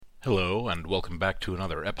Hello, and welcome back to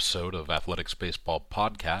another episode of Athletics Baseball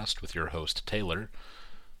Podcast with your host, Taylor.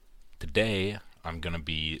 Today, I'm going to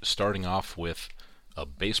be starting off with a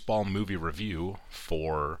baseball movie review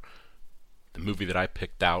for the movie that I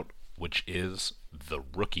picked out, which is The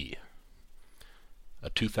Rookie,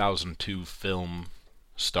 a 2002 film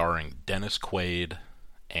starring Dennis Quaid,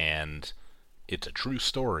 and it's a true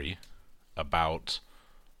story about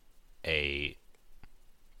a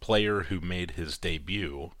player who made his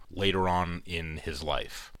debut later on in his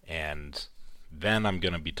life. And then I'm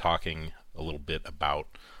going to be talking a little bit about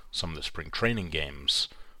some of the spring training games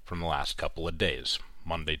from the last couple of days,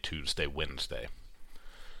 Monday, Tuesday, Wednesday.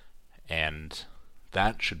 And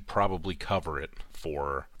that should probably cover it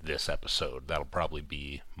for this episode. That'll probably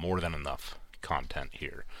be more than enough content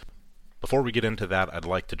here. Before we get into that, I'd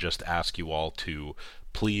like to just ask you all to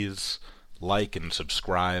please like and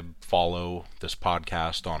subscribe, follow this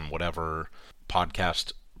podcast on whatever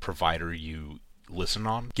podcast provider you listen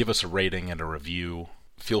on. Give us a rating and a review.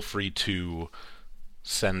 Feel free to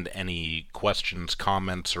send any questions,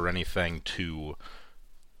 comments, or anything to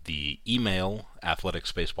the email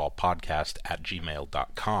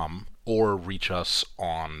athleticsbaseballpodcast@gmail.com or reach us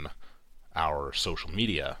on our social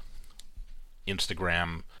media,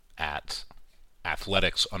 Instagram at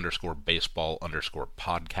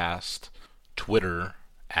athletics_baseball_podcast, Twitter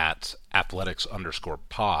at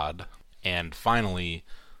athletics_pod, and finally,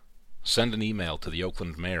 send an email to the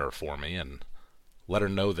Oakland mayor for me and let her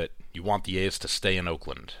know that you want the A's to stay in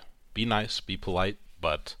Oakland. Be nice, be polite,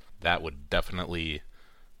 but that would definitely,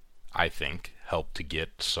 I think, help to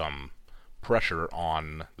get some pressure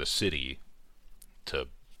on the city to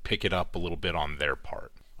pick it up a little bit on their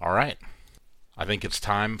part. All right. I think it's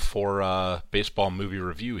time for a baseball movie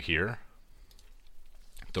review here.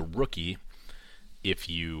 The Rookie, if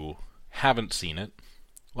you haven't seen it,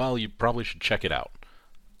 well, you probably should check it out.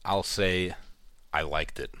 I'll say I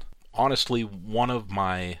liked it. Honestly, one of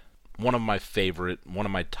my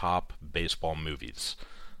top baseball movies.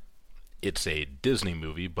 It's a Disney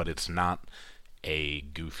movie, but it's not a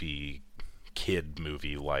goofy kid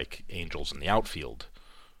movie like Angels in the Outfield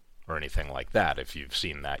or anything like that. If you've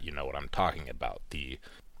seen that, you know what I'm talking about. The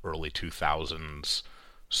early 2000s,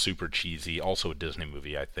 super cheesy, also a Disney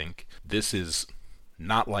movie, I think. This is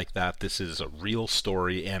not like that. This is a real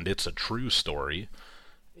story, and it's a true story.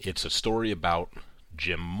 It's a story about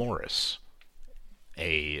Jim Morris,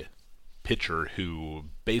 a pitcher who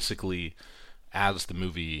basically, as the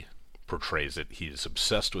movie portrays it, he's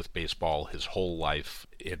obsessed with baseball his whole life.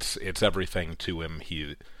 It's everything to him.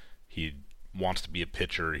 He wants to be a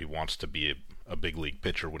pitcher. He wants to be a big league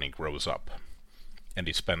pitcher when he grows up. And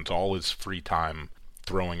he spends all his free time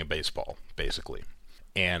throwing a baseball, basically.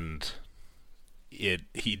 And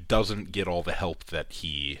he doesn't get all the help that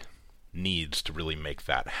he needs to really make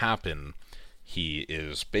that happen. He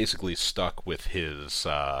is basically stuck with his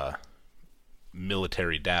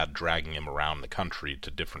military dad dragging him around the country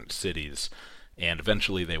to different cities, and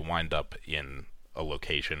eventually they wind up in a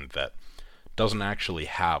location that doesn't actually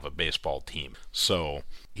have a baseball team. So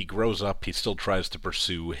he grows up, he still tries to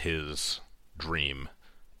pursue his dream,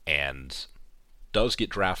 and does get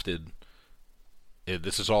drafted.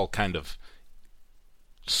 This is all kind of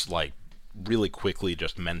like really quickly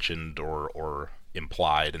just mentioned or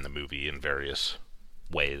implied in the movie in various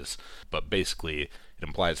ways, but basically it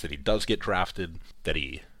implies that he does get drafted, that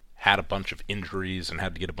he had a bunch of injuries and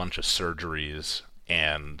had to get a bunch of surgeries,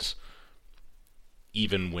 and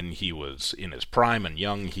even when he was in his prime and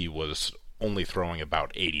young, he was only throwing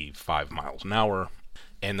about 85 miles an hour,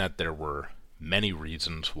 and that there were many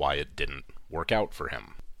reasons why it didn't work out for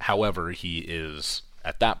him. However, he is,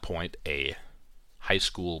 at that point, a high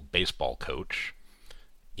school baseball coach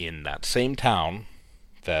in that same town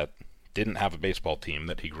that didn't have a baseball team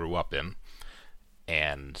that he grew up in,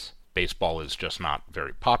 and baseball is just not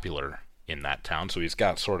very popular in that town, so he's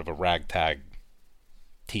got sort of a ragtag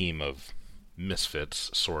team of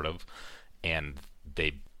misfits, sort of, and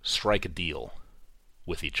they strike a deal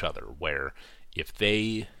with each other where if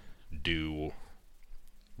they do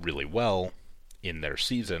really well in their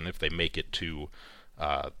season, if they make it to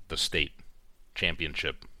the state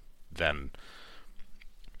championship, then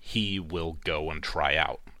he will go and try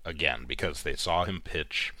out again because they saw him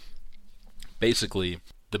pitch. Basically,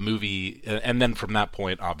 the movie, and then from that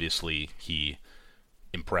point, obviously, he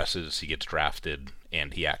impresses, he gets drafted,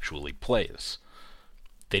 and he actually plays.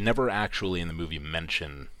 They never actually in the movie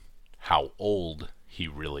mention how old he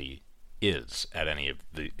really is at any of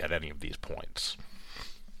these points.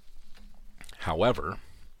 However,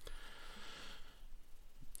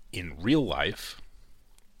 in real life,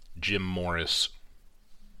 Jim Morris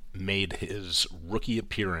made his rookie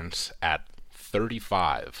appearance at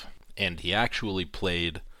 35, and he actually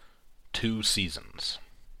played 2 seasons.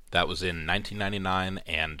 That was in 1999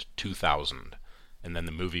 and 2000, and then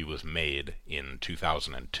the movie was made in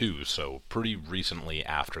 2002, so pretty recently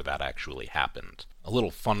after that actually happened. A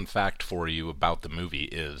little fun fact for you about the movie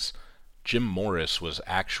is Jim Morris was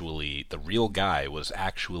actually, the real guy was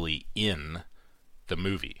actually in the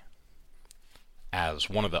movie as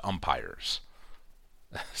one of the umpires.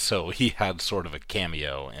 So he had sort of a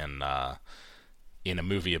cameo in a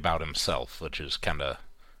movie about himself, which is kind of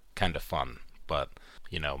fun. But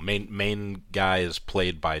main guy is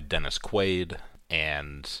played by Dennis Quaid,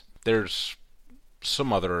 and there's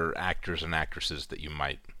some other actors and actresses that you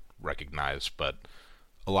might recognize, but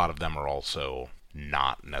a lot of them are also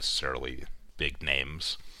not necessarily big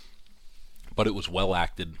names. But it was well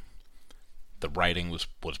acted. The writing was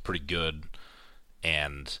pretty good,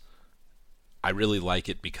 and I really like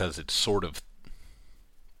it because it's sort of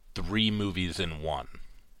 3 movies in one,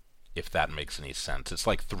 if that makes any sense. It's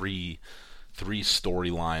like three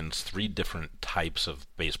storylines, 3 different types of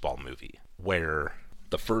baseball movie, where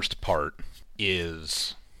the first part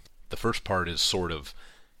is sort of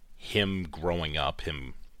him growing up,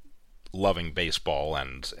 him loving baseball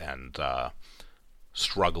and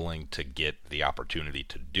struggling to get the opportunity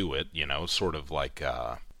to do it, sort of like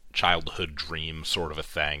a childhood dream sort of a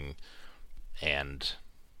thing. And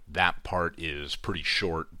that part is pretty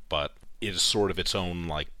short, but is sort of its own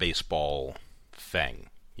like baseball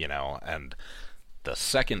thing, and the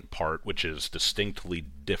second part, which is distinctly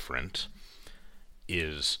different,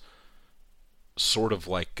 is sort of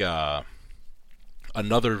like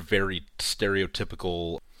another very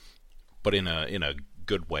stereotypical, but in a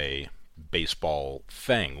good way, baseball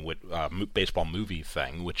thing, baseball movie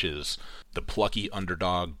thing, which is the plucky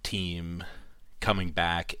underdog team coming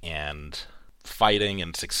back and fighting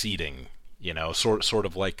and succeeding, sort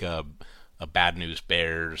of like a Bad News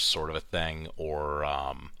Bears sort of a thing, or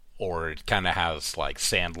it kind of has like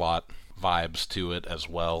Sandlot vibes to it as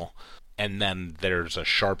well. And then there's a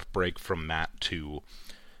sharp break from that to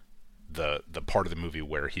the part of the movie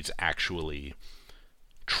where he's actually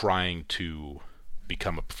trying to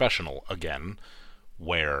become a professional again,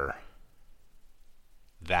 where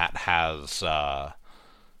that has a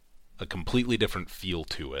completely different feel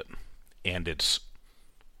to it, and it's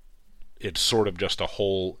sort of just a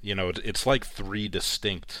whole, it's like 3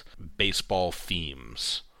 distinct baseball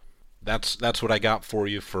themes. That's what I got for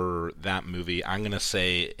you for that movie. I'm gonna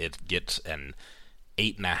say it gets an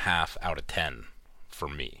 8.5 out of 10 for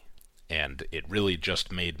me, and it really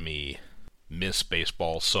just made me miss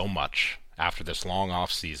baseball so much after this long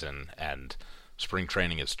off season, and spring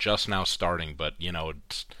training is just now starting, but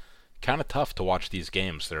it's kind of tough to watch these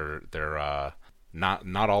games. They're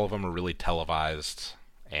not all of them are really televised,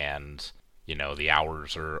 and the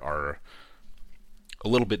hours are a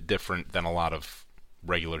little bit different than a lot of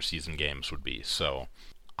regular season games would be. So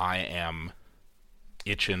I am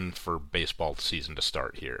itching for baseball season to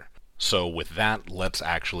start here. So with that, let's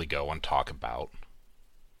actually go and talk about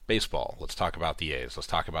baseball. Let's talk about the A's. Let's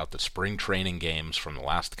talk about the spring training games from the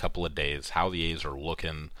last couple of days, how the A's are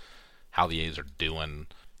looking, how the A's are doing,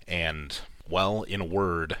 and, well, in a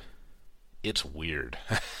word, it's weird.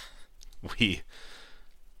 We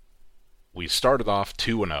started off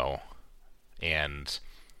 2-0, and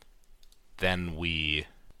then we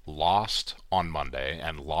lost on Monday,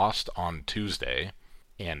 and lost on Tuesday,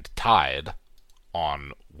 and tied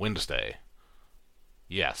on Wednesday.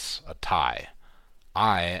 Yes, a tie.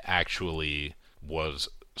 I actually was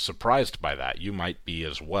surprised by that. You might be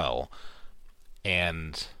as well.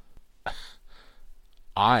 And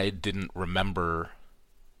I didn't remember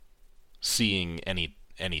seeing any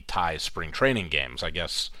tie spring training games. I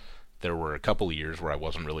guess there were a couple of years where I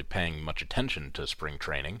wasn't really paying much attention to spring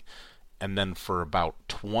training, and then for about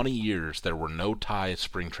 20 years there were no tie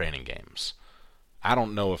spring training games. I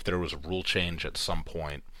don't know if there was a rule change at some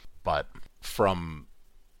point, but from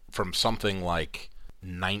something like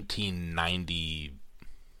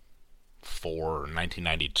 1994 or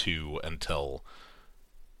 1992 until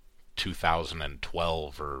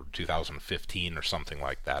 2012 or 2015 or something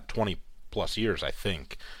like that, 20 plus years, I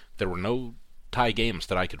think, there were no tie games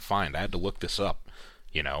that I could find. I had to look this up,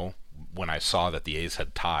 when I saw that the A's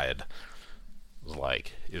had tied. I was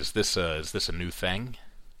like, is this a new thing?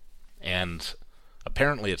 And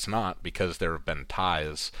apparently it's not, because there have been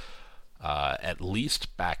ties at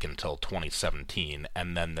least back until 2017,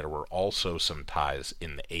 and then there were also some ties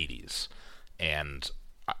in the 80s, and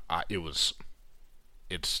I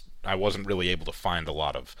wasn't really able to find a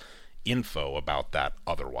lot of info about that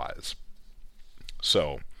otherwise.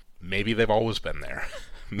 So maybe they've always been there.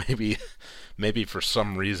 maybe maybe for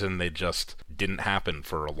some reason they just didn't happen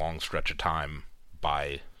for a long stretch of time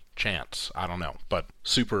by chance. I don't know. But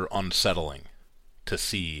super unsettling to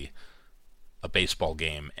see a baseball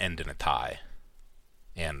game end in a tie.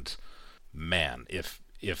 And man, if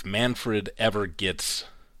Manfred ever gets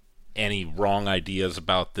any wrong ideas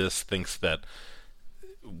about this, thinks that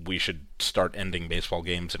we should start ending baseball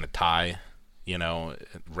games in a tie,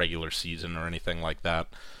 regular season or anything like that,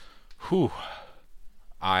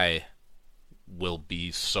 I will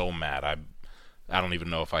be so mad. I don't even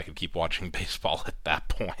know if I could keep watching baseball at that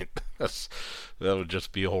point. That would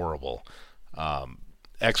just be horrible.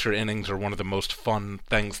 Extra innings are one of the most fun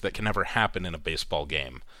things that can ever happen in a baseball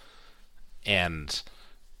game. And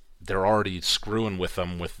they're already screwing with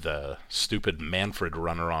them with the stupid Manfred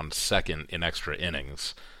runner on second in extra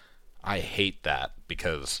innings. I hate that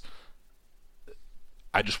because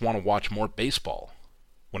I just want to watch more baseball.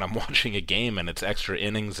 When I'm watching a game and it's extra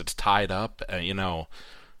innings, it's tied up,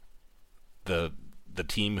 the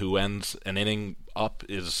team who ends an inning up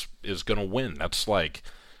is going to win.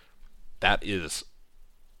 That is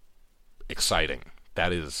exciting.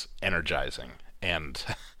 That is energizing. And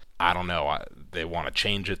I don't know, they want to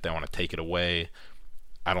change it, they want to take it away.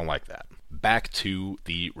 I don't like that. Back to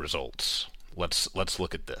the results. Let's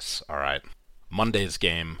look at this, all right? Monday's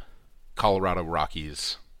game, Colorado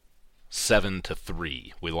Rockies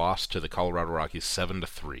 7-3. We lost to the Colorado Rockies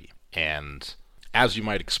 7-3. And as you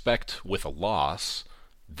might expect with a loss,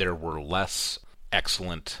 there were less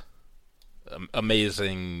excellent,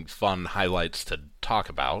 amazing, fun highlights to talk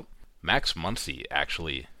about. Max Muncy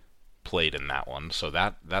actually played in that one, so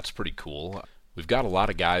that's pretty cool. We've got a lot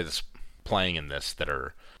of guys playing in this that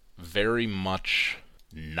are very much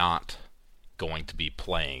not going to be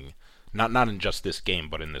playing, not in just this game,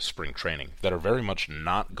 but in this spring training, that are very much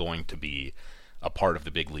not going to be a part of the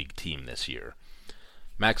big league team this year.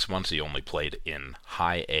 Max Muncy only played in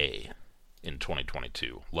High A in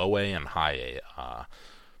 2022. Low A and High A.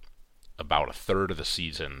 About a third of the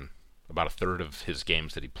season, about a third of his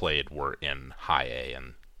games that he played were in High A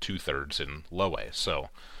and 2/3 in Low A. So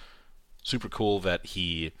super cool that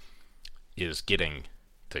he is getting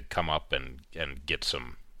to come up and get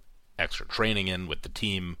some extra training in with the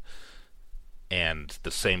team. And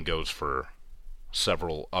the same goes for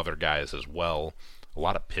several other guys as well. A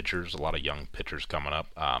lot of pitchers, a lot of young pitchers coming up.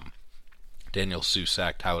 Daniel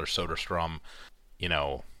Susac, Tyler Soderstrom,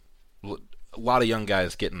 a lot of young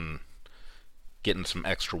guys getting some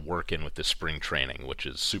extra work in with this spring training, which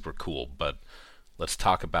is super cool. But let's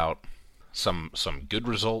talk about some good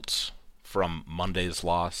results from Monday's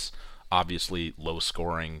loss. Obviously low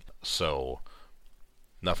scoring, so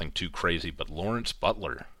nothing too crazy, but Lawrence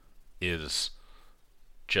Butler is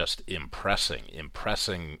just impressing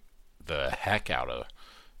the heck out of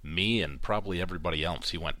me and probably everybody else.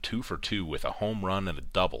 He went 2 for 2 with a home run and a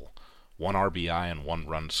double, 1 RBI and 1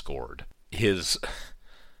 run scored.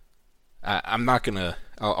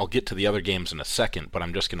 I'll get to the other games in a second, but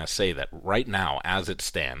I'm just going to say that right now, as it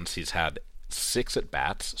stands, he's had 6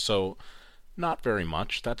 at-bats, so not very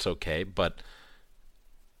much, that's okay, but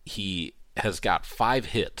he has got 5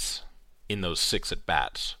 hits in those 6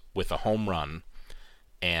 at-bats with a home run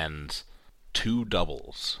and 2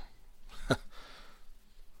 doubles.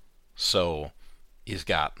 So he's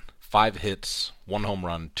got 5 hits, 1 home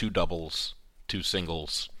run, 2 doubles, 2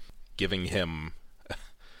 singles, giving him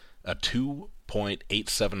a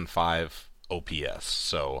 2.875 OPS.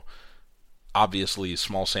 So obviously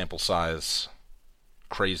small sample size,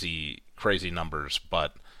 crazy numbers,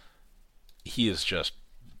 but he is just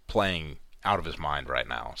playing out of his mind right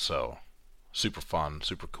now. So super fun,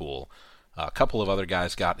 super cool. A couple of other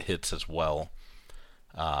guys got hits as well.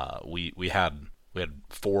 We had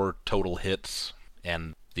 4 total hits,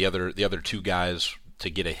 and the other 2 guys to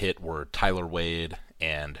get a hit were Tyler Wade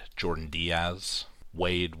and Jordan Diaz.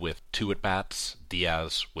 Wade with 2 at-bats,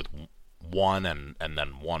 Diaz with 1 and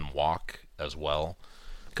then 1 walk as well.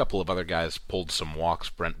 A couple of other guys pulled some walks.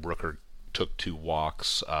 Brent Brooker took 2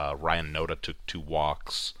 walks. Ryan Noda took 2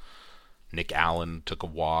 walks. Nick Allen took a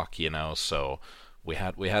walk, so we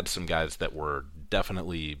had some guys that were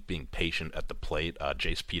definitely being patient at the plate.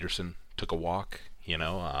 Jace Peterson took a walk,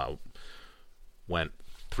 went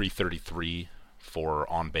 333 for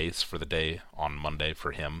on base for the day on Monday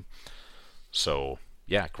for him. So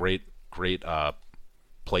yeah, great plate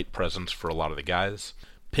presence for a lot of the guys.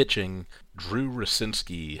 Pitching, Drew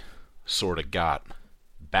Rosinski sort of got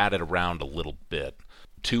batted around a little bit.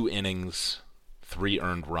 2 innings, 3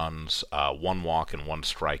 earned runs, 1 walk and 1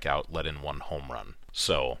 strikeout, let in 1 home run.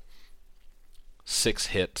 So 6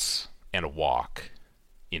 hits and a walk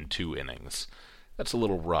in 2 innings. That's a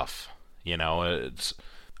little rough. It's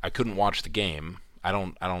I couldn't watch the game.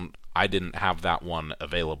 I didn't have that one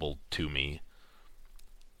available to me.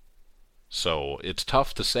 So it's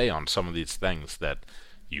tough to say on some of these things that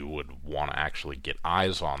you would want to actually get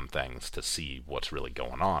eyes on things to see what's really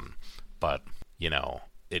going on. But,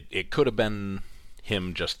 it could have been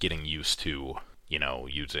him just getting used to,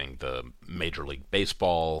 using the Major League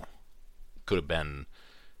Baseball. Could have been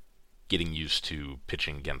getting used to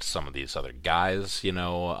pitching against some of these other guys,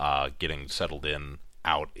 getting settled in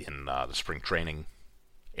out in the spring training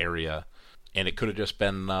area. And it could have just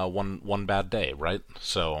been one bad day, right?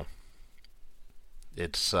 So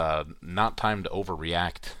it's not time to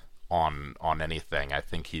overreact on anything. I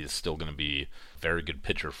think he's still going to be a very good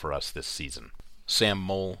pitcher for us this season. Sam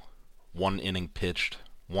Moll, 1 inning pitched,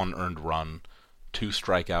 1 earned run, 2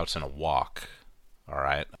 strikeouts and a walk. All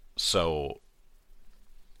right. So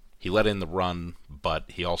he let in the run, but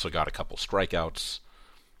he also got a couple strikeouts.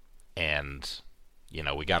 And,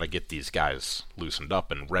 we got to get these guys loosened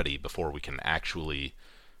up and ready before we can actually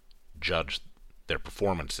judge their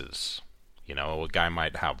performances. A guy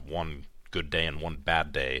might have one good day and one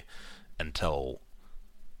bad day until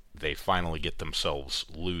they finally get themselves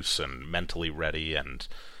loose and mentally ready and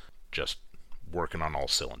just working on all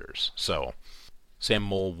cylinders. So, Sam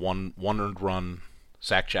Moll, 1 earned run.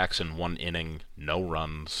 Zach Jackson, 1 inning, no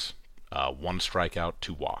runs, 1 strikeout,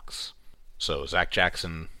 2 walks. So Zach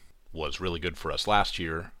Jackson was really good for us last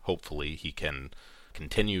year. Hopefully he can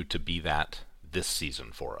continue to be that this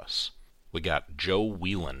season for us. We got Joe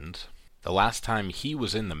Wieland. The last time he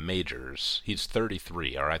was in the majors, he's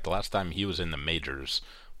 33, all right? The last time he was in the majors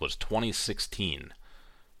was 2016,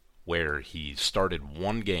 where he started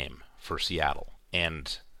 1 game for Seattle.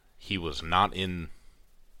 And he was not in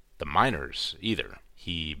the minors either.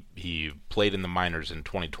 He played in the minors in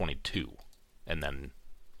 2022, and then,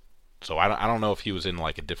 so I don't know if he was in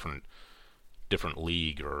like a different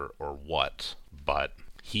league or what, but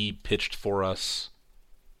he pitched for us.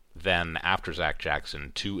 Then after Zach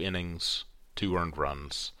Jackson, 2 innings, 2 earned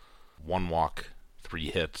runs, 1 walk, 3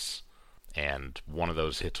 hits, and one of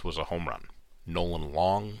those hits was a home run. Nolan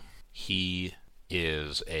Long, he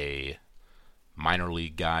is a minor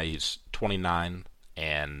league guy. He's 29,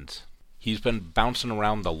 and he's been bouncing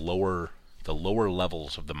around the lower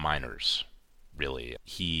levels of the minors, really.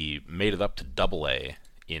 He made it up to Double-A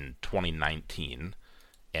in 2019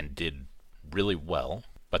 and did really well,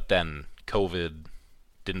 but then COVID,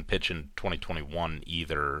 didn't pitch in 2021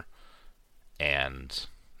 either, and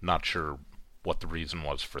not sure what the reason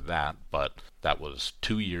was for that, but that was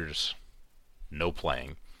 2 years no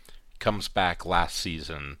playing. Comes back last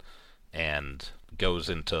season and goes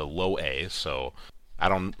into low A, so I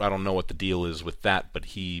don't know what the deal is with that, but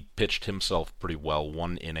he pitched himself pretty well.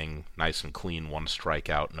 1 inning, nice and clean, 1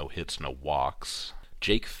 strikeout, no hits, no walks.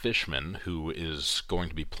 Jake Fishman, who is going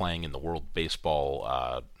to be playing in the World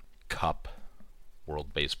Baseball Cup,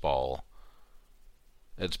 World Baseball.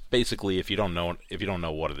 It's basically, if you don't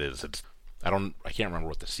know what it is, I can't remember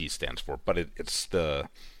what the C stands for, but it's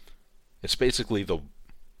basically the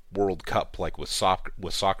World Cup, like with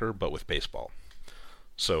soccer, but with baseball.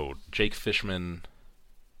 So Jake Fishman,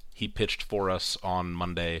 he pitched for us on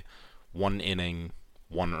Monday, 1 inning,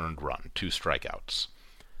 1 earned run, 2 strikeouts.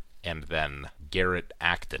 And then Garrett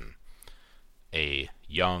Acton, a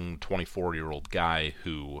young 24-year-old guy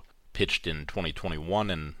who pitched in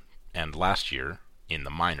 2021 and last year in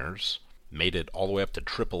the minors, made it all the way up to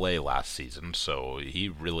AAA last season, so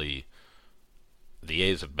the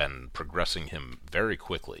A's have been progressing him very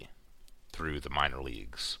quickly through the minor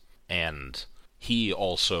leagues. And he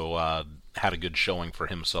also had a good showing for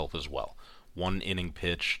himself as well. 1 inning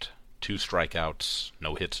pitched, 2 strikeouts,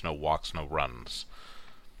 no hits, no walks, no runs.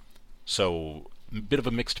 So, a bit of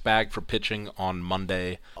a mixed bag for pitching on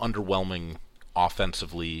Monday. Underwhelming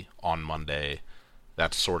offensively on Monday.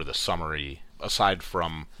 That's sort of the summary, aside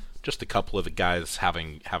from just a couple of the guys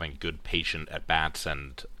having good patient at-bats,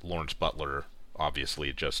 and Lawrence Butler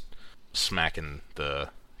obviously just smacking the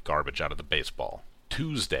garbage out of the baseball.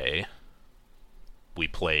 Tuesday, we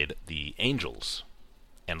played the Angels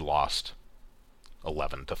and lost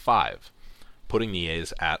 11-5, putting the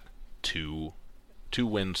A's at two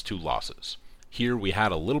wins, 2 losses. Here we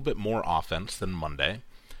had a little bit more offense than Monday,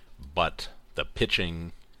 but the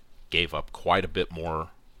pitching gave up quite a bit more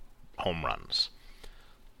home runs.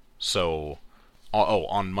 So,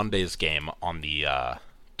 on Monday's game, on the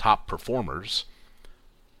top performers,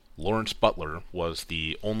 Lawrence Butler was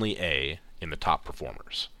the only A in the top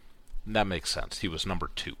performers. And that makes sense. He was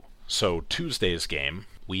number 2. So Tuesday's game,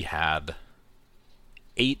 we had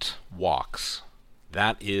 8 walks.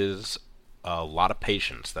 That is a lot of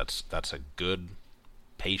patience. That's a good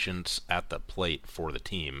patience at the plate for the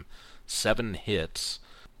team. 7 hits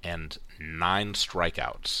and 9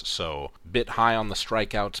 strikeouts. So bit high on the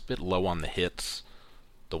strikeouts, bit low on the hits.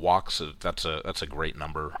 The walks, that's a great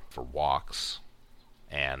number for walks.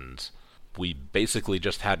 And we basically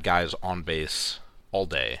just had guys on base all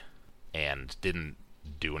day and didn't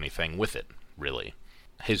do anything with it, really.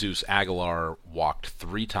 Jesus Aguilar walked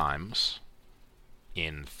 3 times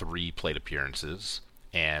in 3 plate appearances.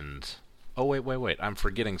 And, oh wait, I'm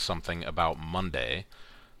forgetting something about Monday.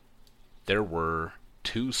 There were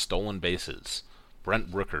 2 stolen bases.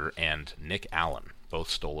 Brent Rooker and Nick Allen both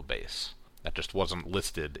stole a base. That just wasn't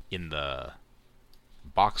listed in the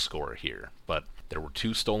box score here, but there were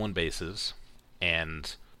 2 stolen bases,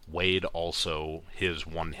 and Wade also, his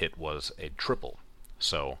 1 hit was a triple.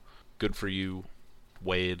 So, good for you,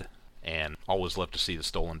 Wade, and always love to see the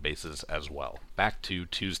stolen bases as well. Back to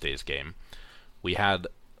Tuesday's game. We had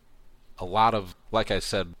a lot of, like I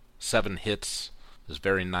said, 7 hits. It was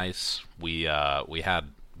very nice. We had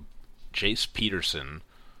Jace Peterson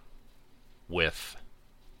with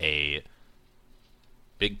a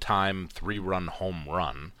big-time 3-run home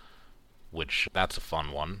run, which that's a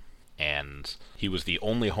fun one. And he was the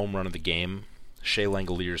only home run of the game. Shea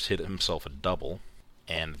Langoliers hit himself a double.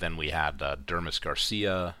 And then we had Dermis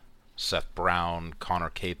Garcia, Seth Brown, Connor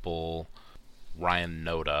Capel, Ryan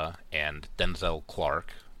Noda, and Denzel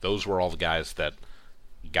Clark. Those were all the guys that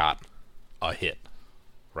got a hit,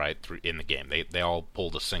 right, in the game. They all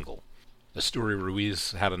pulled a single. Esteury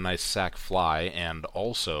Ruiz had a nice sac fly and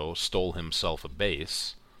also stole himself a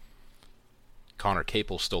base. Connor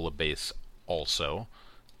Capel stole a base also.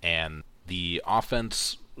 And the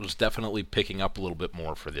offense was definitely picking up a little bit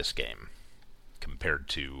more for this game compared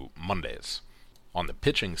to Monday's. On the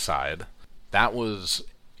pitching side, that was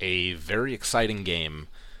a very exciting game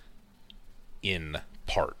in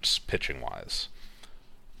parts, pitching-wise,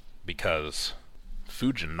 because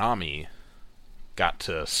Fujinami got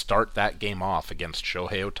to start that game off against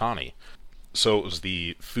Shohei Ohtani. So it was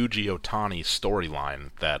the Fuji Ohtani storyline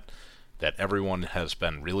that everyone has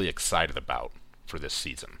been really excited about for this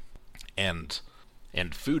season. And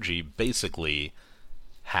Fuji basically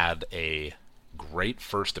had a great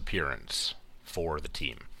first appearance for the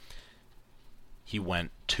team. He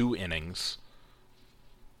went 2 innings,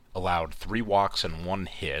 allowed 3 walks and 1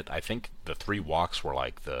 hit. I think the 3 walks were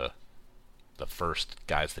like the first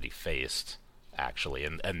guys that he faced, actually,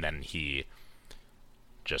 and then he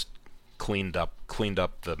just cleaned up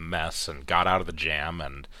the mess and got out of the jam,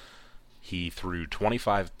 and he threw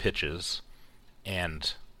 25 pitches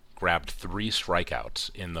and grabbed 3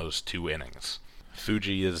 strikeouts in those 2 innings.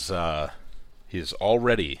 Fuji is he's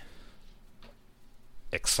already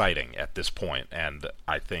exciting at this point, and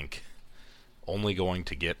I think only going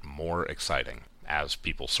to get more exciting as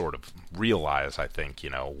people sort of realize, I think,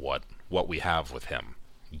 what we have with him.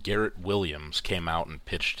 Garrett Williams came out and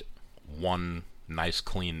pitched 1 nice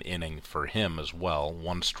clean inning for him as well.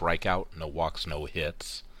 1 strikeout, no walks, no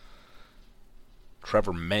hits.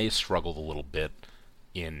 Trevor May struggled a little bit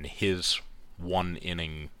in his 1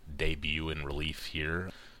 inning debut in relief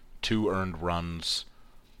here. 2 earned runs,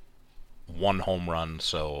 1 home run,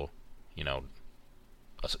 so,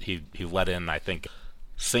 he let in, I think,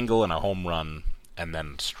 single and a home run, and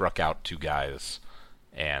then struck out 2 guys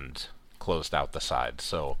and closed out the side.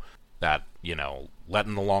 So that,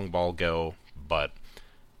 letting the long ball go, but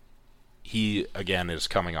he, again, is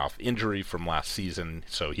coming off injury from last season,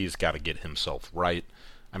 so he's got to get himself right.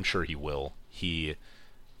 I'm sure he will. He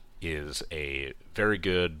is a very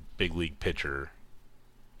good big league pitcher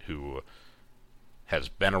who has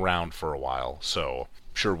been around for a while, so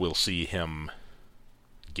I'm sure we'll see him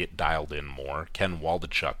get dialed in more. Ken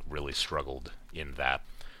Waldichuk really struggled in that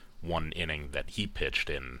 1 inning that he pitched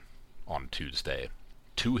in on Tuesday.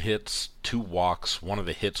 2 hits, 2 walks. 1 of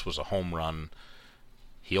the hits was a home run.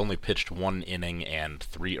 He only pitched 1 inning and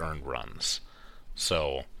 3 earned runs.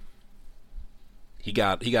 So he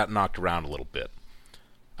got knocked around a little bit.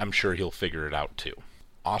 I'm sure he'll figure it out too.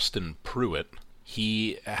 Austin Pruitt,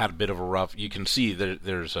 he had a bit of a rough... You can see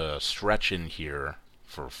there's a stretch in here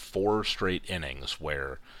for 4 straight innings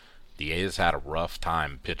where the A's had a rough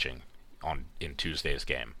time pitching in Tuesday's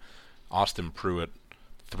game. Austin Pruitt,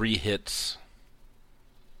 3 hits,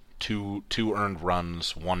 2 earned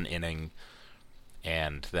runs, 1 inning,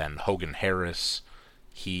 and then Hogan Harris,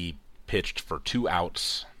 he pitched for 2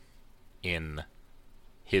 outs in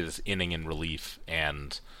his inning in relief,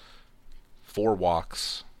 and 4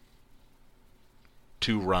 walks,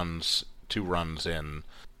 2 runs in.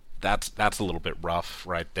 That's a little bit rough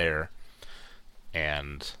right there.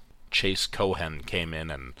 And Chase Cohen came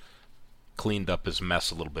in and cleaned up his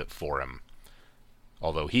mess a little bit for him.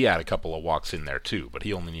 Although he had a couple of walks in there too, but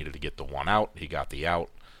he only needed to get the one out. He got the out,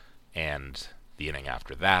 and the inning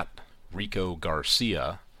after that, Rico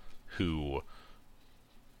Garcia, who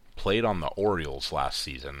played on the Orioles last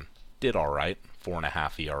season, did all right,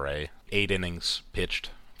 4.5 ERA, 8 innings pitched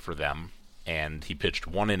for them, and he pitched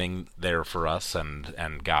 1 inning there for us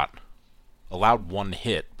and got allowed 1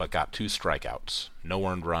 hit, but got 2 strikeouts. No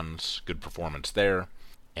earned runs, good performance there,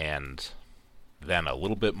 and then a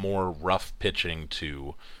little bit more rough pitching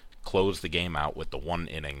to close the game out with the 1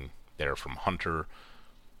 inning there from Hunter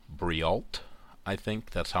Briault. I think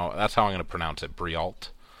that's how I'm going to pronounce it, Briault.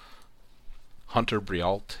 Hunter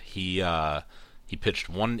Briault. He pitched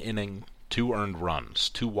 1 inning, 2 earned runs,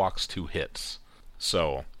 2 walks, 2 hits.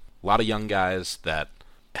 So a lot of young guys that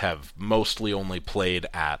have mostly only played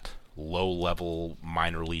at low-level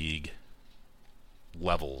minor league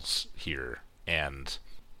levels here, and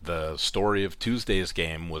the story of Tuesday's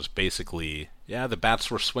game was basically, yeah, the bats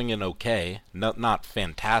were swinging okay, not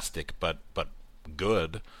fantastic, but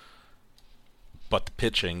good, but the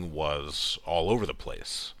pitching was all over the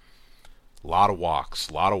place. A lot of walks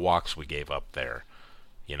we gave up there.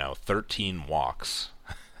 13 walks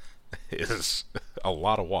is a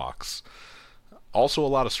lot of walks. Also a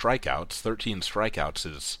lot of strikeouts. 13 strikeouts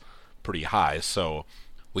is pretty high, so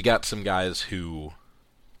we got some guys who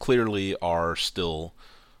clearly are still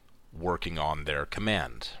working on their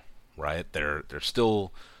command, right? They're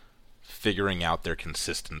still figuring out their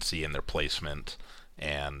consistency and their placement,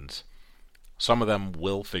 and some of them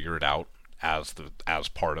will figure it out as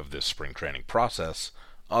part of this spring training process.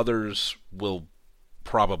 Others will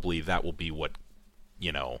probably, that will be what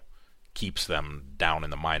keeps them down in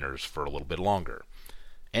the minors for a little bit longer.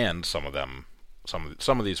 And some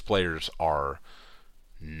of these players are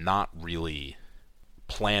not really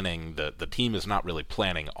planning, the team is not really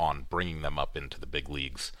planning on bringing them up into the big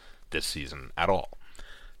leagues this season at all.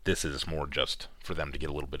 This is more just for them to get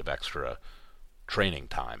a little bit of extra training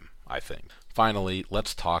time, I think. Finally,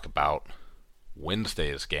 let's talk about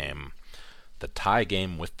Wednesday's game, the tie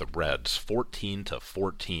game with the Reds,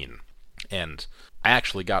 14-14. And I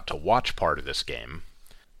actually got to watch part of this game,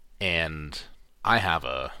 and I have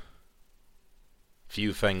a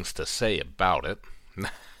few things to say about it.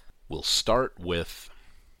 We'll start with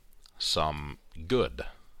some good,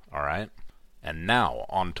 all right? And now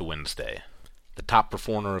on to Wednesday. The top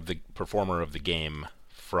performer of the game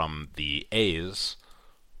from the A's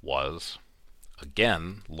was,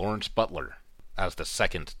 again, Lawrence Butler as the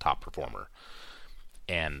second top performer.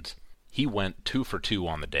 And he went 2 for 2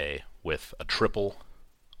 on the day with a triple,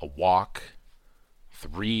 a walk,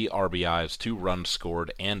 3 RBIs, 2 runs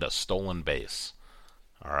scored, and a stolen base.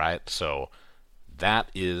 All right, so that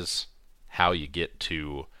is how you get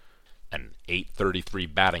to an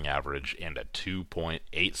 .833 batting average and a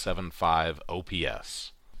 2.875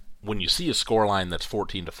 OPS. When you see a scoreline that's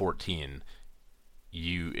 14-14,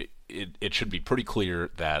 it should be pretty clear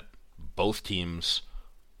that both teams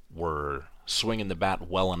were swinging the bat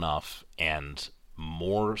well enough, and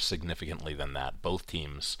more significantly than that, both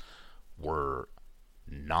teams were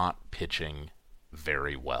not pitching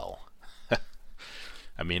very well.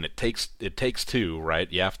 I mean, it takes 2,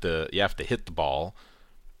 right? You have to hit the ball.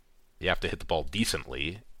 You have to hit the ball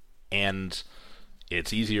decently, and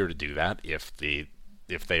it's easier to do that if they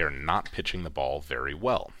are not pitching the ball very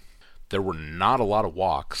well. There were not a lot of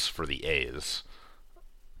walks for the A's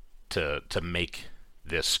to make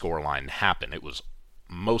this scoreline happen. It was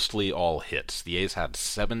mostly all hits. The A's had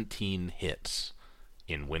 17 hits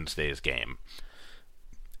in Wednesday's game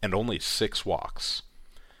and only 6 walks.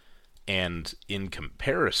 And in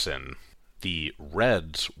comparison, the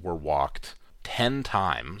Reds were walked 10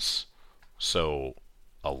 times, so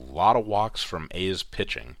a lot of walks from A's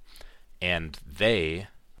pitching, and they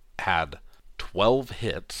had 12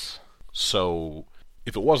 hits. So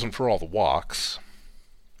if it wasn't for all the walks,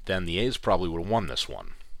 then the A's probably would have won this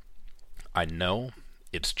one. I know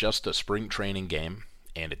it's just a spring training game,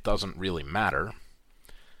 and it doesn't really matter,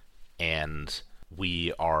 and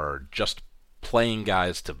we are just playing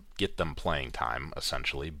guys to get them playing time,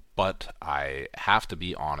 essentially, but I have to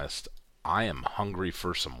be honest, I am hungry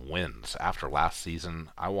for some wins. After last season,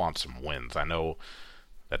 I want some wins. I know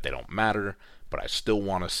that they don't matter, but I still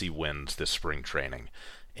want to see wins this spring training,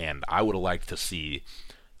 and I would have liked to see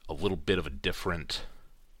a little bit of a different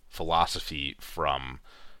philosophy from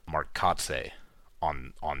Mark Kotsay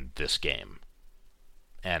on this game.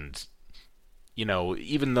 And,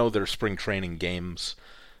 even though they're spring training games,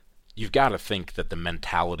 you've got to think that the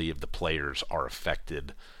mentality of the players are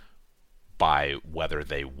affected by whether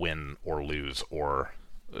they win or lose or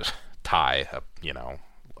tie,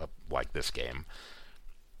 like this game.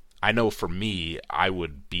 I know for me, I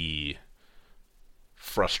would be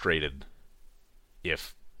frustrated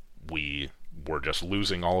if we were just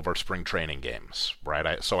losing all of our spring training games,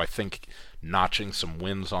 right? So I think notching some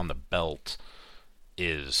wins on the belt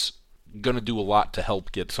is going to do a lot to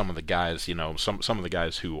help get some of the guys, some of the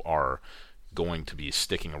guys who are going to be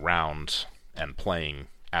sticking around and playing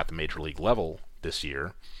at the major league level this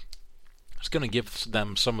year. It's going to give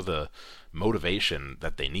them some of the motivation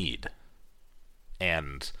that they need.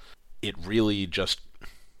 And it really just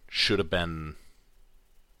should have been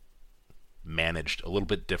managed a little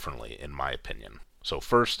bit differently, in my opinion. So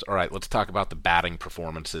first, all right, let's talk about the batting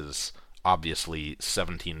performances. Obviously,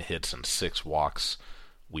 17 hits and 6 walks.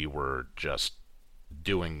 We were just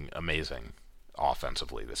doing amazing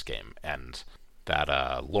offensively this game. And that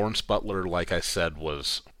Lawrence Butler, like I said,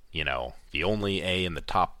 was, the only A in the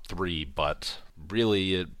top 3, but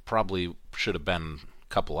really it probably should have been a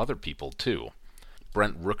couple other people too.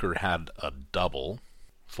 Brent Rooker had a double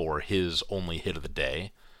for his only hit of the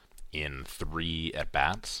day in 3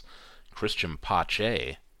 at-bats. Christian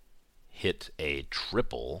Pache hit a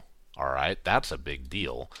triple. All right, that's a big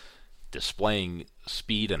deal. Displaying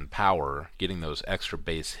speed and power, getting those extra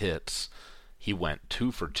base hits. He went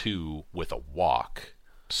 2 for 2 with a walk.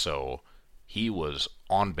 So he was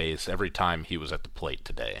on base every time he was at the plate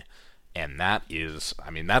today. And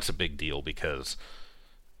that's a big deal, because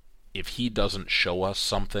if he doesn't show us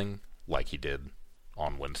something like he did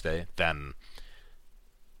on Wednesday, then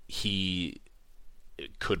he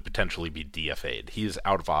could potentially be DFA'd. He's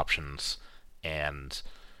out of options, and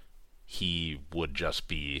he would just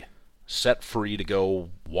be set free to go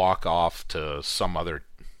walk off to some other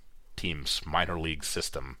team's minor league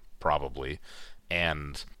system, probably.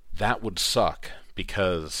 And that would suck,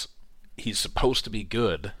 because he's supposed to be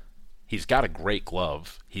good. He's got a great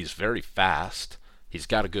glove. He's very fast. He's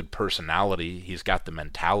got a good personality. He's got the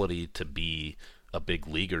mentality to be a big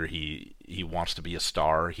leaguer. He wants to be a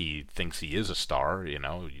star. He thinks he is a star. You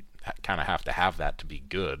kind of have to have that to be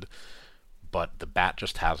good. But the bat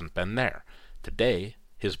just hasn't been there. Today,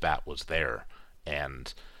 his bat was there,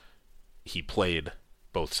 and he played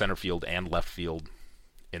both center field and left field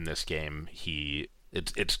in this game.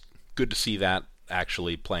 It's good to see that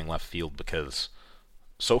actually playing left field, because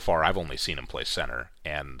so far I've only seen him play center,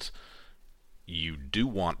 and you do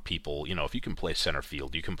want people, if you can play center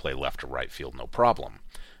field, you can play left or right field, no problem.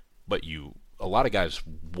 But a lot of guys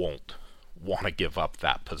won't want to give up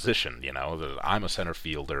that position, that I'm a center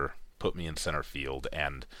fielder, put me in center field,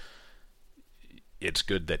 and it's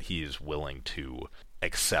good that he's willing to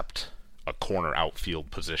accept a corner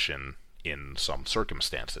outfield position in some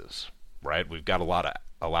circumstances, right? We've got a lot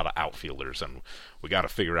of outfielders, and we got to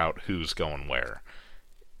figure out who's going where.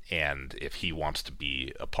 And if he wants to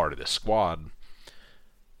be a part of this squad,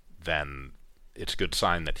 then it's a good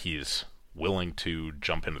sign that he's willing to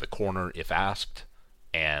jump into the corner if asked.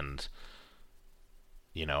 And,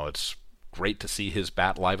 it's great to see his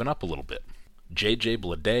bat liven up a little bit. J.J.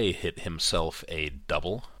 Bleday hit himself a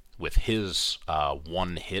double with his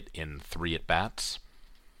 1 hit in 3 at-bats.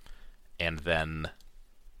 And then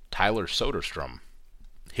Tyler Soderstrom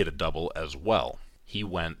hit a double as well. He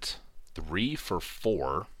went 3 for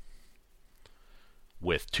 4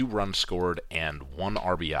 with 2 runs scored and 1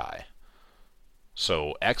 RBI.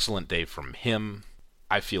 So excellent day from him.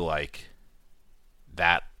 I feel like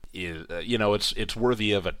that is, it's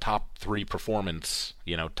worthy of a top 3 performance,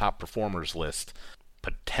 top performers list,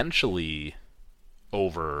 potentially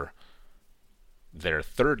over their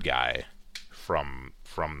third guy from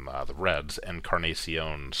the Reds,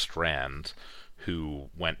 Encarnacion Strand, who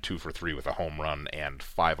went 2 for 3 with a home run and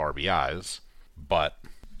 5 RBIs. But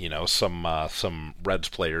some Reds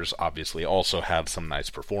players obviously also had some nice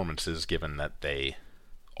performances, given that they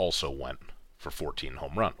also went for 14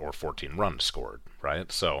 runs scored,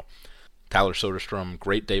 right? So Tyler Soderstrom,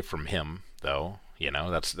 great day from him, though.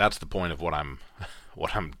 That's the point of what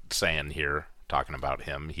I'm saying here, talking about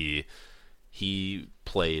him. He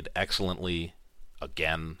played excellently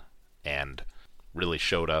again, and really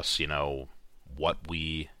showed us, what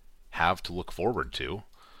we have to look forward to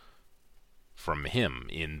from him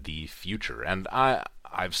in the future. And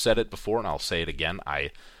I've said it before, and I'll say it again,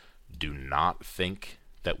 I do not think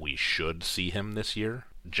that we should see him this year,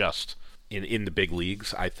 just in the big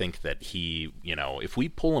leagues. I think that he, if we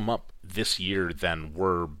pull him up this year, then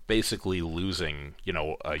we're basically losing,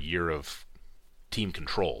 a year of team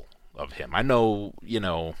control of him. I know,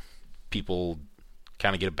 people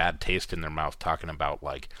kind of get a bad taste in their mouth talking about,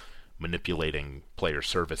 like, manipulating player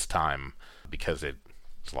service time because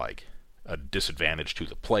it's like a disadvantage to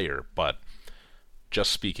the player, but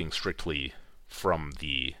just speaking strictly from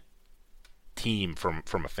the team, from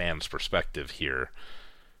a fan's perspective here,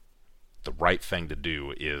 the right thing to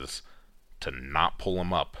do is to not pull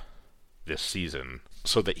him up this season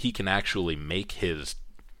so that he can actually make his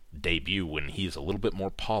debut when he's a little bit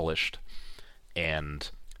more polished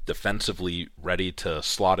and defensively ready to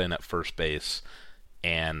slot in at first base,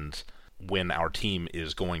 and when our team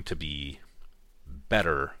is going to be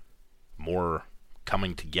better, more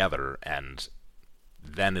coming together, and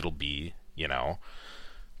then it'll be,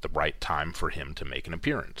 the right time for him to make an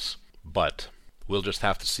appearance. But we'll just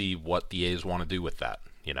have to see what the A's want to do with that,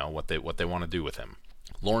 what they want to do with him.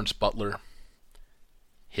 Lawrence Butler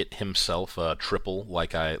hit himself a triple,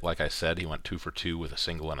 like I said. He went 2 for 2 with a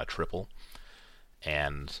single and a triple.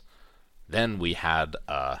 And then we had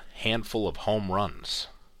a handful of home runs,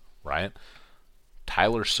 right?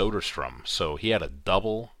 Tyler Soderstrom, so he had a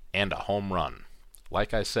double and a home run.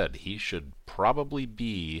 Like I said, he should probably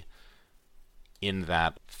be in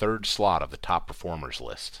that third slot of the top performers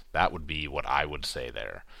list. That would be what I would say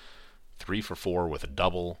there. 3 for 4 with a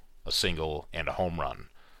double, a single, and a home run.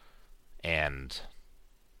 And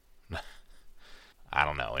I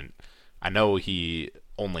don't know. And I know he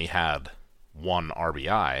only had 1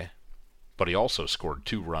 RBI, but he also scored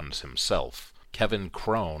 2 runs himself. Kevin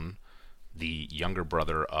Cron, the younger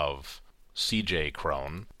brother of CJ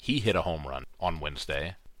Cron, he hit a home run on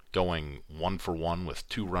Wednesday, going 1 for 1 with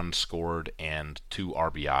 2 runs scored and 2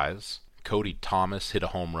 RBIs. Cody Thomas hit a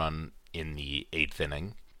home run in the 8th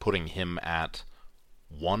inning, putting him at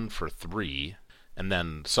 1 for 3. And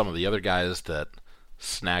then some of the other guys that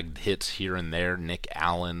snagged hits here and there: Nick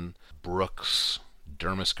Allen, Brooks,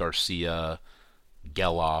 Dermis Garcia,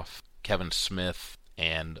 Geloff, Kevin Smith,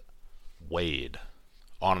 and Wade.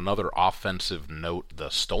 On another offensive note, the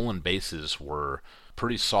stolen bases were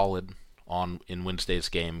pretty solid in Wednesday's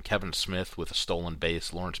game. Kevin Smith with a stolen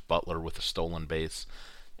base, Lawrence Butler with a stolen base,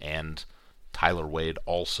 and Tyler Wade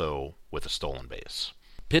also with a stolen base.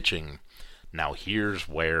 Pitching, now here's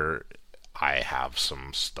where I have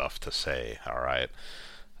some stuff to say, alright.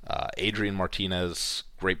 Adrian Martinez,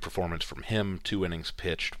 great performance from him. 2 innings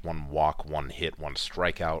pitched, 1 walk, 1 hit, 1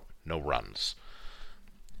 strikeout, no runs.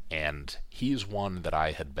 And he's one that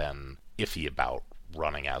I had been iffy about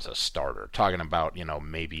running as a starter. Talking about,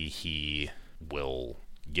 maybe he will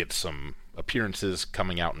get some appearances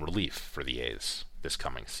coming out in relief for the A's this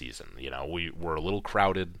coming season. We were a little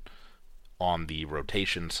crowded on the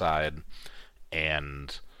rotation side,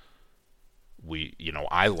 and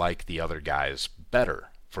I like the other guys better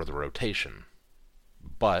for the rotation.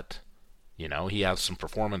 But, he has some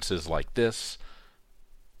performances like this.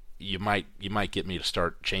 You might get me to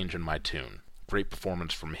start changing my tune. Great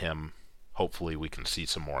performance from him. Hopefully we can see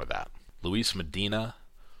some more of that. Luis Medina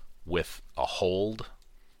with a hold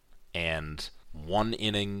and 1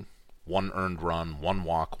 inning, 1 earned run, 1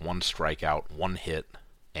 walk, 1 strikeout, 1 hit,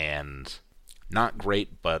 and not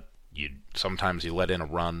great, but sometimes you let in a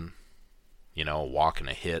run, a walk and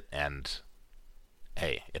a hit, and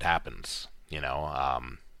hey, it happens. You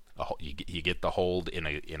get the hold in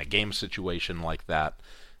a game situation like that.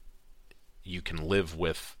 You can live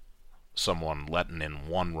with someone letting in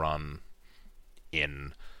 1 run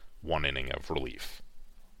in 1 inning of relief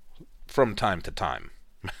from time to time.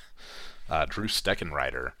 Drew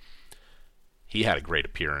Steckenrider, he had a great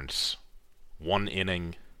appearance. 1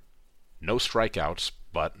 inning, no strikeouts,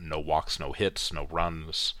 but no walks, no hits, no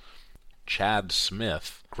runs. Chad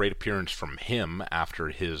Smith, great appearance from him after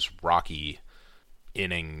his rocky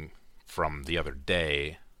inning from the other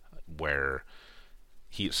day, where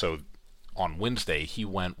on Wednesday, he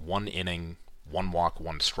went 1 inning, 1 walk,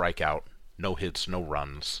 1 strikeout, no hits, no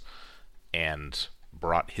runs, and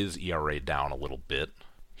brought his ERA down a little bit.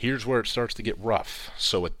 Here's where it starts to get rough.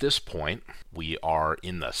 So at this point, we are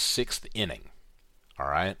in the 6th inning, all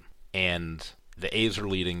right? And the A's are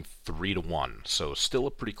leading 3-1, so still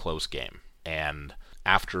a pretty close game. And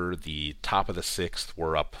after the top of the 6th,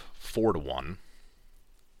 we're up 4-1,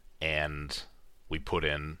 and we put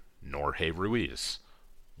in Jorge Ruiz.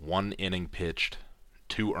 1 inning pitched,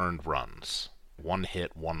 2 earned runs, 1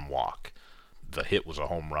 hit, 1 walk. The hit was a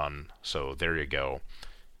home run, so there you go.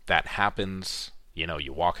 That happens,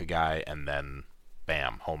 you walk a guy and then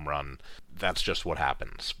bam, home run. That's just what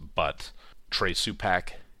happens. But Trey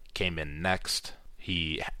Supak came in next.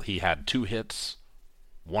 He had 2 hits.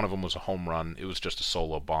 One of them was a home run. It was just a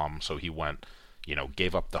solo bomb, so he went,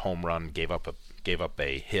 gave up the home run, gave up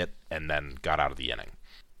a hit, and then got out of the inning.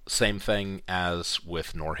 Same thing as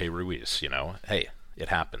with Jorge Ruiz, hey, it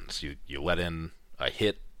happens. You let in a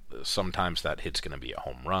hit, sometimes that hit's going to be a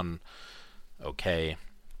home run. Okay,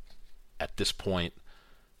 at this point,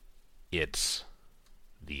 it's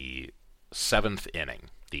the 7th inning,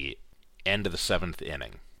 the end of the 7th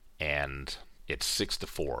inning, and it's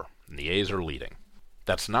 6-4, and the A's are leading.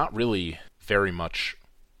 That's not really very much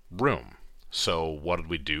room. So what did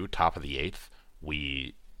we do? Top of the 8th,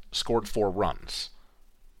 we scored 4 runs,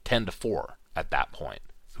 10-4 at that point.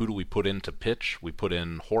 Who do we put in to pitch? We put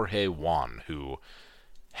in Jorge Juan, who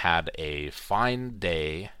had a fine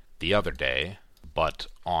day the other day, but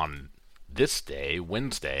on this day,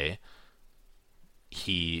 Wednesday,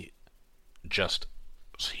 he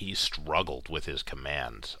struggled with his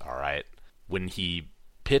command, all right? When he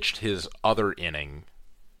pitched his other inning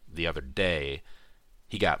the other day,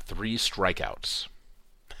 he got 3 strikeouts.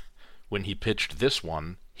 When he pitched this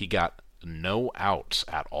one, he got no outs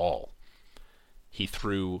at all. He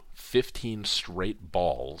threw 15 straight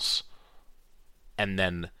balls, and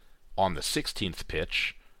then on the 16th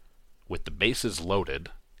pitch, with the bases loaded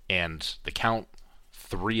and the count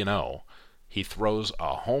 3-0, he throws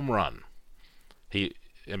a home run. He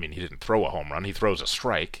didn't throw a home run. He throws a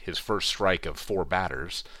strike, his first strike of 4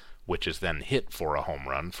 batters, which is then hit for a home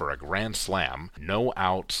run for a grand slam. No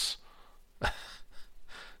outs.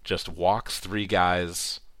 Just walks 3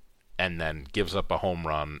 guys and then gives up a home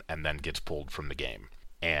run and then gets pulled from the game.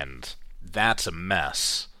 And that's a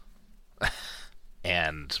mess.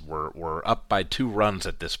 And we're up by 2 runs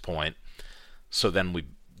at this point. So then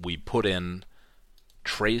we put in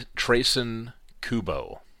Trayson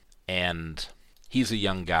Kubo, and he's a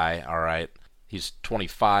young guy, all right. He's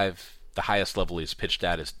 25. The highest level he's pitched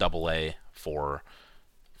at is AA for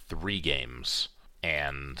 3 games,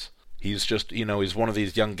 and he's just, he's one of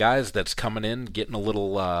these young guys that's coming in, getting a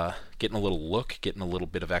little look, getting a little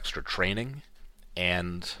bit of extra training,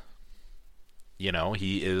 and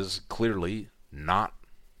he is clearly not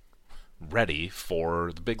ready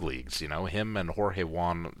for the big leagues. Him and Jorge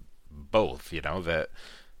Juan both, that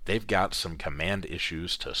they've got some command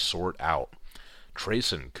issues to sort out.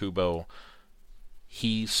 Trayson Kubo,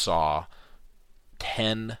 he saw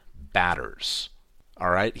 10 batters.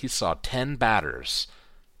 All right, he saw 10 batters,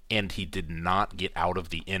 and he did not get out of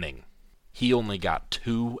the inning. He only got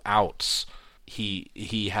 2 outs.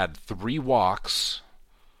 He had 3 walks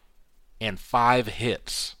and 5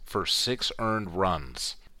 hits for 6 earned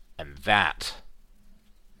runs. And that,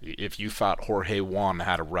 if you thought Jorge Juan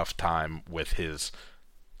had a rough time with his,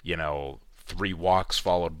 3 walks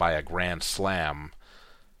followed by a grand slam,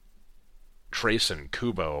 Trayson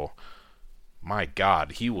Kubo, my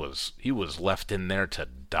God, he was left in there to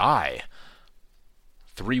die.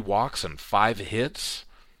 3 walks and 5 hits,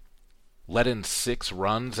 let in 6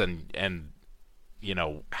 runs, and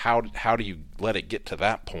how do you let it get to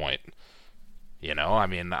that point?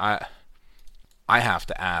 I have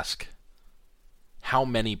to ask, how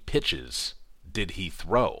many pitches did he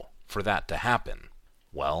throw for that to happen?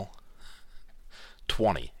 Well,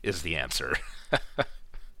 20 is the answer.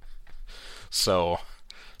 So,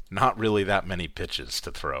 not really that many pitches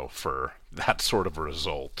to throw for that sort of a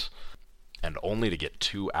result, and only to get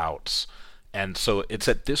 2 outs. And so it's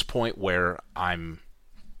at this point where and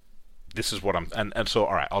so,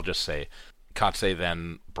 all right, I'll just say, Kotsay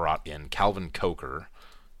then brought in Calvin Coker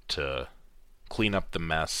to clean up the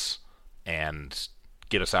mess and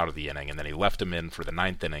get us out of the inning, and then he left him in for the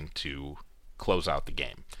 9th inning to close out the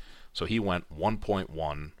game. So he went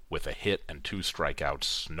 1.1 with a hit and 2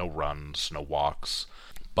 strikeouts, no runs, no walks.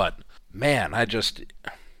 But, man,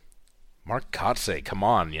 Mark Kotsay, come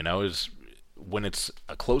on, when it's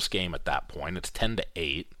a close game at that point, it's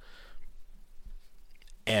 10-8,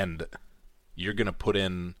 and you're going to put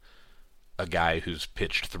in a guy who's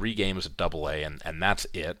pitched 3 games at AA, and that's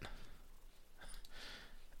it.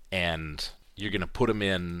 And you're going to put him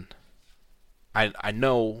in, I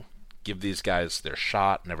know, give these guys their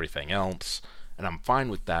shot and everything else, and I'm fine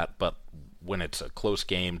with that, but when it's a close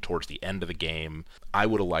game towards the end of the game, I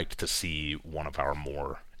would have liked to see one of our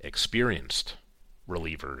more experienced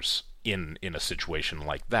relievers in a situation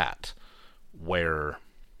like that, where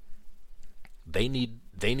they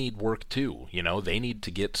need work too. They need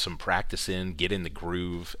to get some practice in, get in the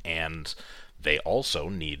groove, and they also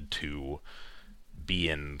need to be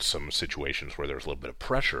in some situations where there's a little bit of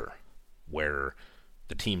pressure, where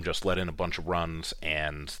the team just let in a bunch of runs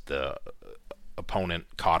and the opponent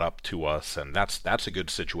caught up to us, and that's a good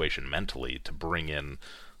situation mentally to bring in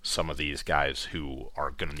some of these guys who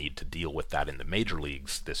are going to need to deal with that in the major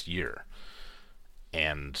leagues this year.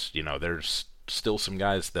 And, there's still some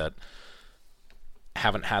guys that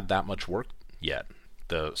haven't had that much work yet.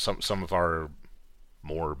 Some of our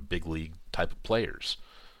more big league type of players.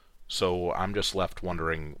 So I'm just left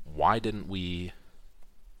wondering, why didn't we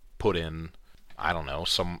put in, I don't know,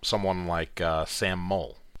 someone like Sam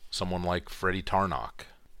Mull, someone like Freddie Tarnok?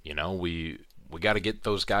 We we got to get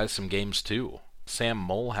those guys some games too. Sam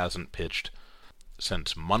Moll hasn't pitched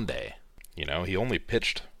since Monday. You know, he only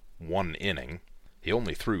pitched 1 inning. He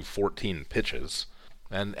only threw 14 pitches.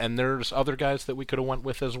 And there's other guys that we could have went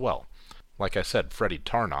with as well. Like I said, Freddie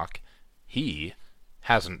Tarnok, he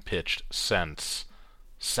hasn't pitched since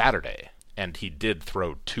Saturday. And he did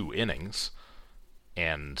throw 2 innings.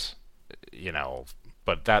 And, you know,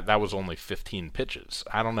 but that was only 15 pitches.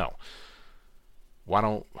 I don't know. Why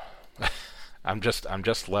don't... I'm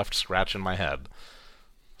just left scratching my head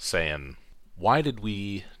saying, why did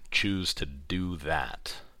we choose to do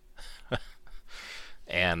that?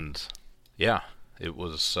 And, yeah, it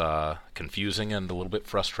was confusing and a little bit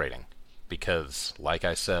frustrating. Because, like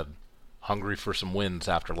I said, hungry for some wins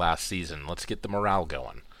after last season. Let's get the morale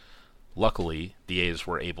going. Luckily, the A's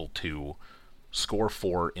were able to score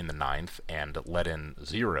 4 in the 9th and let in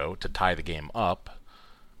 0 to tie the game up.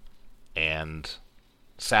 And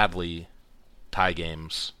sadly, tie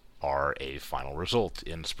games are a final result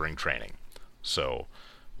in spring training. So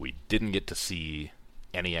we didn't get to see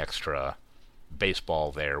any extra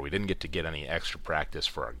baseball there. We didn't get any extra practice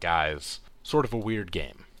for our guys. Sort of a weird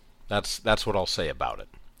game. That's what I'll say about it.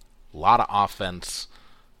 A lot of offense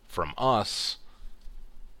from us,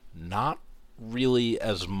 not really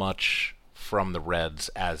as much from the Reds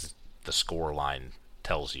as the score line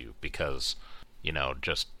tells you, because, you know,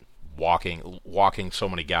 just walking so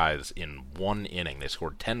many guys in 1 inning. They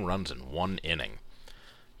scored 10 runs in 1 inning.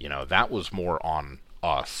 You know, that was more on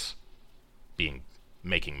us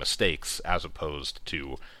making mistakes as opposed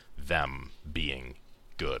to them being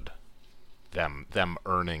good. Them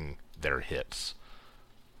earning their hits.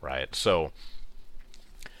 Right? So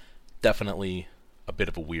definitely a bit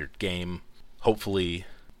of a weird game. Hopefully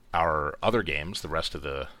our other games, the rest of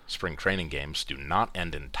the spring training games, do not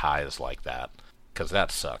end in ties like that, because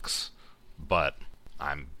that sucks. But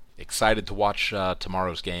I'm excited to watch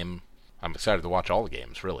tomorrow's game. I'm excited to watch all the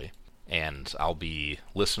games, really. And I'll be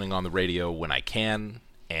listening on the radio when I can,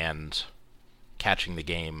 and catching the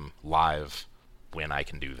game live when I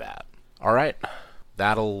can do that. All right,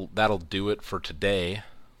 that'll do it for today.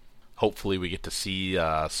 Hopefully we get to see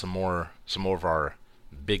some more of our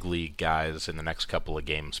big league guys in the next couple of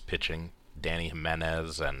games pitching. Danny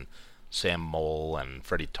Jimenez and Sam Moll and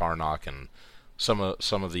Freddie Tarnok and some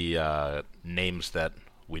of the names that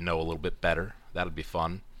we know a little bit better. That'll be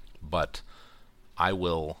fun. But I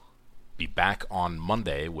will be back on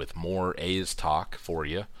Monday with more A's talk for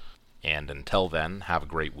you. And until then, have a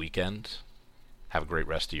great weekend. Have a great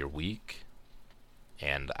rest of your week.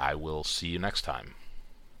 And I will see you next time.